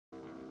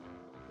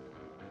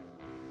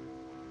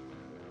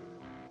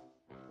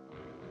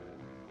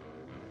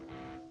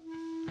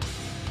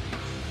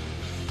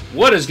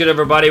What is good,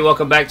 everybody?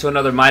 Welcome back to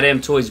another My Damn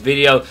Toys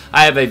video.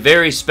 I have a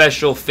very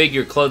special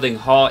figure clothing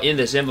haul in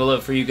this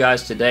envelope for you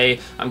guys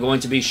today. I'm going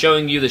to be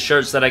showing you the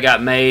shirts that I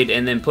got made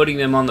and then putting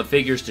them on the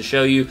figures to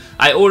show you.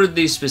 I ordered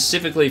these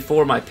specifically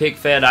for my pick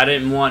fed. I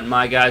didn't want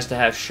my guys to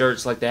have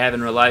shirts like they have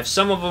in real life.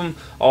 Some of them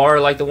are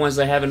like the ones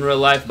they have in real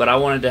life, but I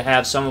wanted to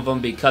have some of them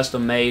be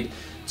custom made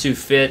to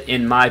fit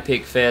in my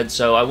pick fed,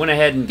 so I went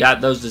ahead and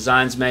got those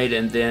designs made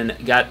and then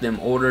got them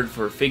ordered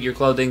for figure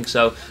clothing.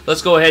 So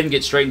let's go ahead and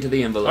get straight into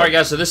the envelope. Alright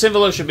guys, so this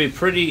envelope should be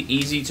pretty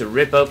easy to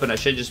rip open. I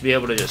should just be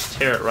able to just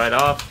tear it right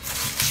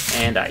off,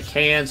 and I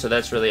can, so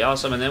that's really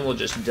awesome. And then we'll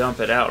just dump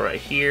it out right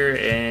here,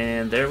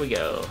 and there we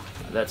go.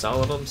 That's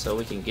all of them, so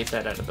we can get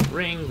that out of the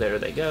ring. There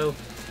they go.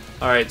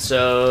 Alright,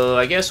 so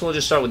I guess we'll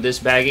just start with this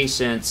baggie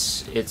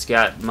since it's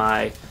got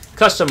my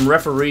custom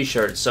referee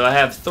shirts. So I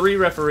have 3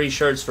 referee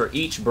shirts for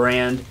each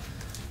brand,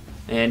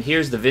 and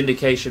here's the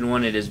Vindication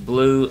one. It is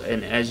blue,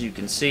 and as you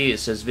can see, it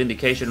says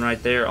Vindication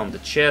right there on the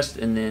chest,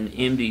 and then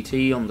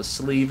MDT on the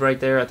sleeve right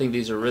there. I think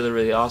these are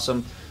really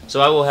awesome.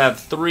 So I will have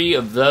 3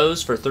 of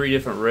those for 3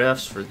 different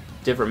refs for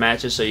different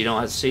matches, so you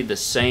don't have to see the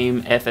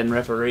same effing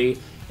referee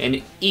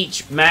in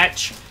each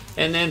match.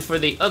 And then for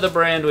the other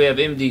brand, we have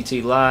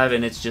MDT Live,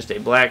 and it's just a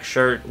black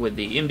shirt with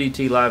the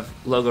MDT Live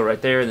logo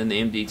right there, and then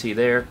the MDT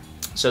there.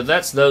 So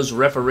that's those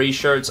referee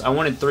shirts. I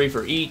wanted 3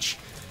 for each,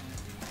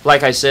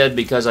 like I said,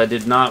 because I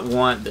did not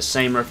want the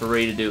same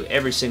referee to do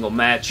every single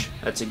match.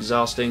 That's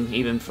exhausting,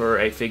 even for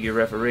a figure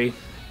referee.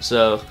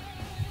 So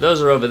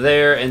those are over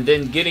there. And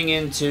then getting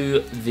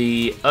into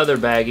the other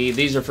baggie,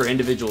 these are for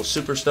individual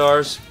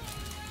superstars.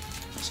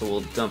 So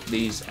we'll dump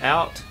these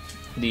out.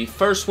 The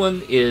first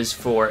one is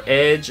for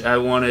Edge. I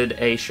wanted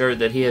a shirt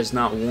that he has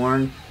not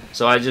worn,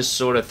 so I just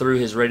sort of threw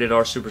his Rated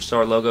R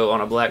Superstar logo on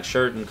a black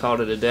shirt and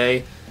called it a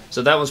day.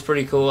 So that was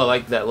pretty cool. I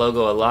like that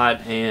logo a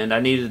lot, and I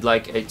needed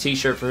like a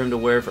t-shirt for him to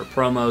wear for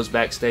promos,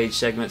 backstage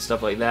segments,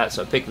 stuff like that,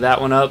 so I picked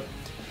that one up.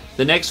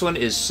 The next one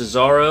is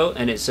Cesaro,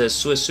 and it says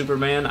Swiss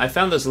Superman. I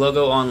found this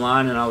logo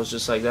online, and I was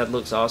just like, that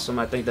looks awesome.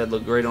 I think that'd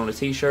look great on a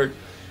t-shirt,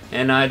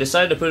 and I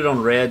decided to put it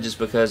on red just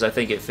because I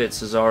think it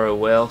fits Cesaro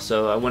well,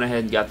 so I went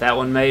ahead and got that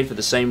one made for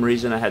the same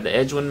reason I had the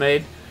Edge one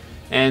made.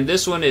 And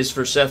this one is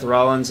for Seth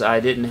Rollins.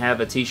 I didn't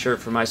have a t-shirt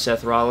for my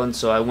Seth Rollins,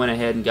 so I went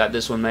ahead and got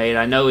this one made.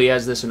 I know he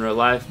has this in real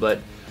life, but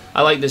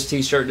I like this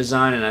t-shirt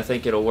design, and I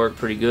think it'll work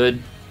pretty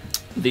good.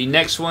 The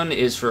next one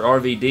is for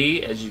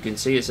RVD. As you can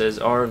see, it says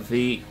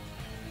RVFND,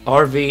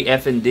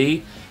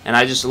 and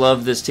I just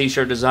love this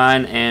t-shirt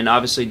design, and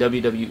obviously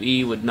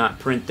WWE would not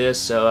print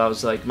this, so I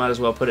was like, might as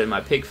well put it in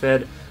my pick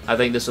fed. I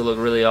think this will look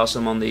really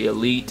awesome on the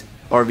Elite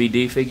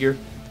RVD figure.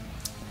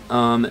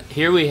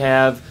 Here we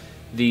have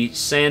the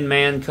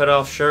Sandman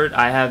cutoff shirt.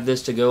 I have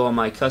this to go on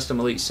my custom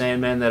Elite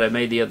Sandman that I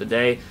made the other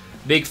day.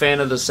 Big fan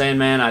of the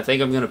Sandman. I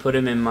think I'm going to put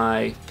him in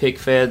my pick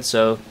fed,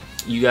 so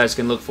you guys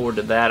can look forward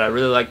to that. I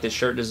really like this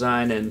shirt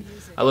design, and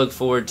I look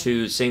forward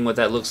to seeing what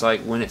that looks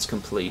like when it's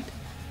complete.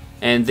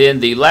 And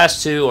then the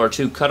last 2 are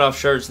 2 cutoff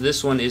shirts.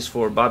 This one is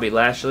for Bobby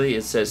Lashley.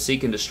 It says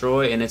Seek and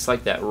Destroy, and it's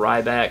like that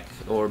Ryback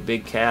or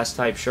Big Cass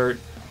type shirt.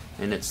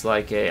 And it's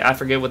like a, I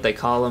forget what they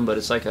call them, but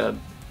it's like a,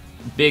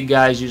 big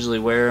guys usually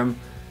wear them.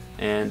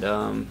 And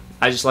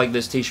I just like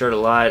this t-shirt a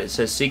lot. It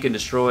says Seek and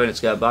Destroy, and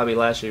it's got Bobby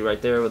Lashley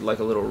right there with like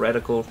a little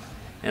reticle.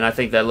 And I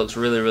think that looks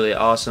really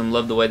awesome.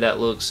 Love the way that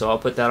looks, so I'll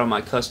put that on my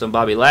custom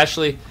Bobby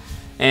Lashley.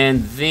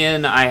 And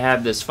then I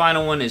have this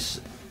final one is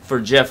for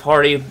Jeff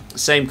Hardy.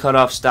 Same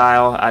cutoff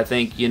style. I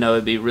think, you know,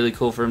 it'd be really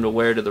cool for him to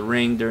wear to the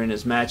ring during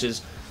his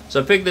matches. So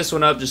I picked this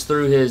one up, just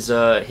threw his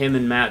him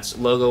and Matt's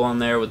logo on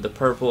there with the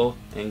purple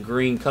and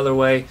green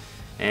colorway.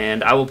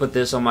 And I will put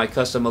this on my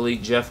custom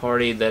Elite Jeff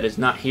Hardy that is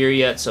not here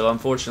yet, so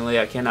unfortunately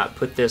I cannot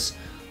put this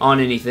on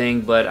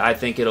anything, but I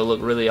think it'll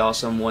look really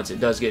awesome once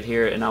it does get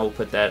here, and I will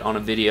put that on a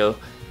video,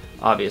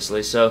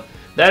 obviously. So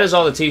that is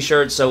all the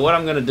t-shirts. So what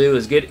I'm going to do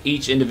is get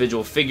each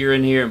individual figure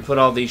in here and put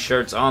all these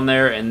shirts on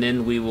there, and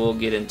then we will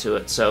get into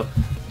it. So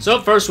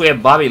up first we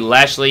have Bobby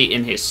Lashley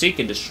in his Seek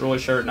and Destroy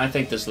shirt, and I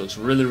think this looks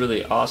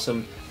really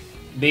awesome.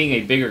 Being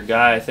a bigger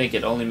guy, I think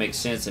it only makes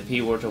sense if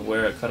he were to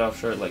wear a cutoff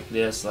shirt like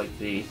this, like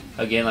the,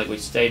 again, like we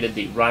stated,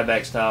 the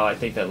Ryback style. I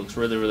think that looks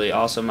really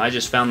awesome. I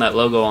just found that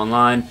logo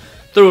online,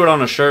 threw it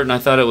on a shirt, and I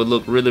thought it would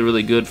look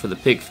really good for the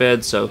pick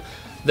fed. So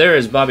there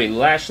is Bobby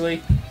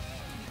Lashley.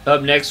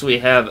 Up next we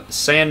have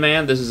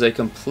Sandman. This is a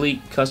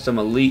complete custom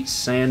Elite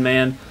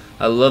Sandman.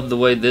 I love the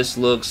way this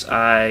looks.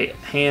 I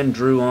hand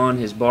drew on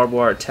his barbed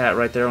wire tat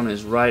right there on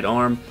his right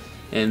arm,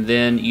 and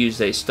then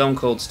used a Stone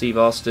Cold Steve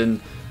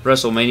Austin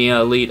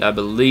WrestleMania Elite, I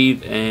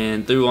believe,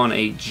 and threw on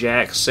a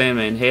Jack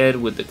Sandman head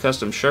with the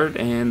custom shirt,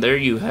 and there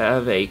you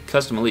have a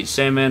custom Elite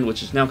Sandman,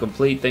 which is now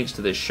complete thanks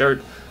to this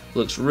shirt.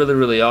 Looks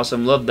really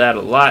awesome. Love that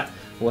a lot.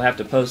 We'll have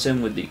to pose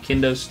him with the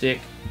kendo stick.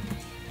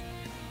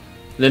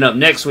 Then up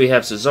next we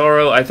have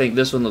Cesaro. I think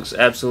this one looks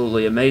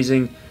absolutely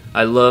amazing.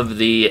 I love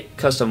the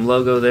custom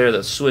logo there.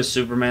 The Swiss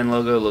Superman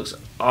logo looks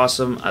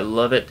awesome. I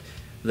love it.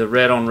 The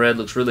red on red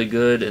looks really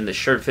good, and the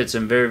shirt fits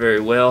him very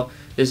well.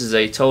 This is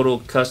a total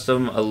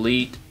custom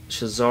Elite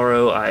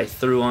Cesaro. I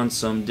threw on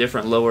some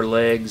different lower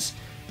legs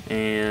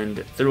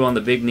and threw on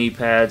the big knee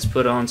pads,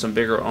 put on some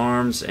bigger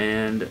arms,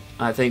 and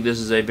I think this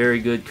is a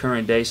very good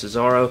current day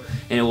Cesaro,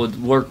 and it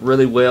would work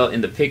really well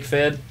in the pick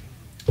fed.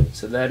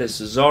 So that is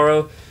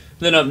Cesaro.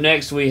 Then up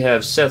next we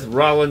have Seth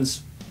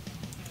Rollins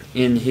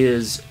in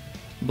his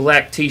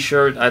black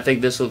t-shirt. I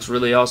think this looks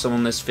really awesome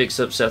on this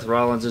fix-up Seth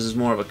Rollins. This is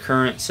more of a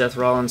current Seth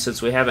Rollins,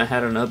 since we haven't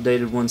had an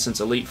updated one since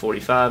Elite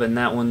 45, and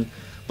that one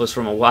was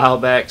from a while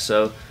back.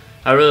 So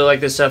I really like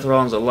this Seth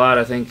Rollins a lot.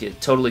 I think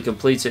it totally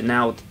completes it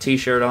now with the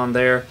t-shirt on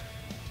there.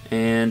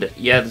 And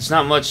yeah, there's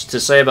not much to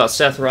say about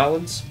Seth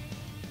Rollins.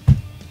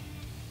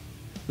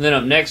 Then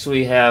up next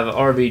we have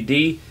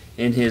RVD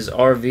in his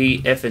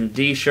RV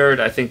F&D shirt.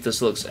 I think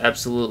this looks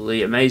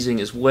absolutely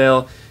amazing as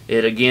well.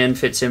 It again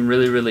fits him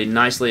really, really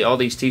nicely. All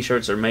these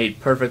t-shirts are made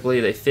perfectly.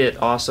 They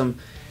fit awesome.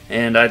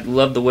 And I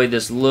love the way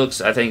this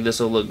looks. I think this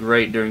will look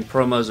great during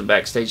promos and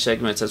backstage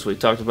segments, as we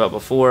talked about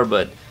before.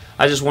 But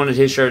I just wanted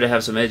his shirt to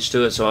have some edge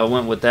to it, so I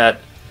went with that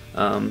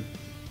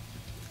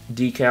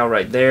decal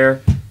right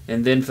there.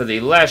 And then for the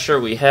last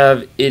shirt we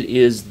have, it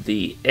is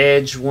the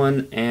Edge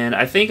one, and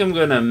I think I'm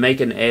going to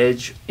make an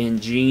Edge in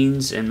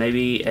jeans and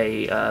maybe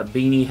a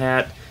beanie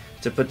hat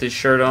to put this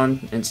shirt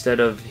on instead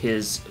of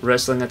his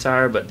wrestling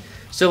attire, but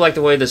still like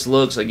the way this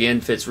looks. Again,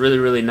 fits really,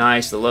 really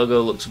nice. The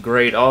logo looks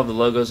great. All of the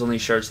logos on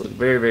these shirts look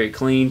very, very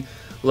clean.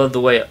 Love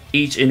the way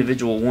each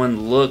individual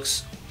one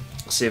looks.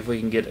 Let's see if we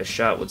can get a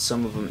shot with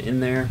some of them in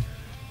there,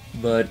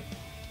 but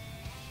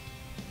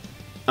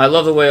I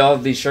love the way all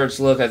of these shirts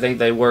look. I think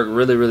they work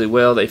really, really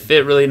well. They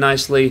fit really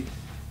nicely,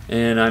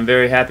 and I'm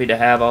very happy to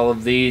have all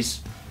of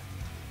these.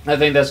 I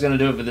think that's going to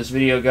do it for this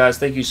video, guys.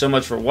 Thank you so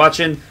much for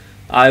watching.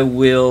 I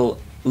will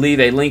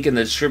leave a link in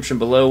the description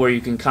below where you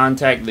can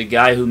contact the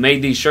guy who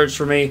made these shirts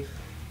for me.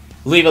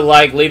 Leave a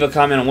like, leave a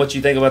comment on what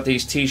you think about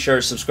these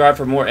t-shirts. Subscribe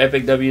for more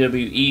epic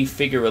WWE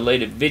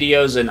figure-related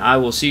videos, and I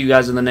will see you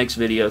guys in the next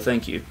video.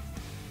 Thank you.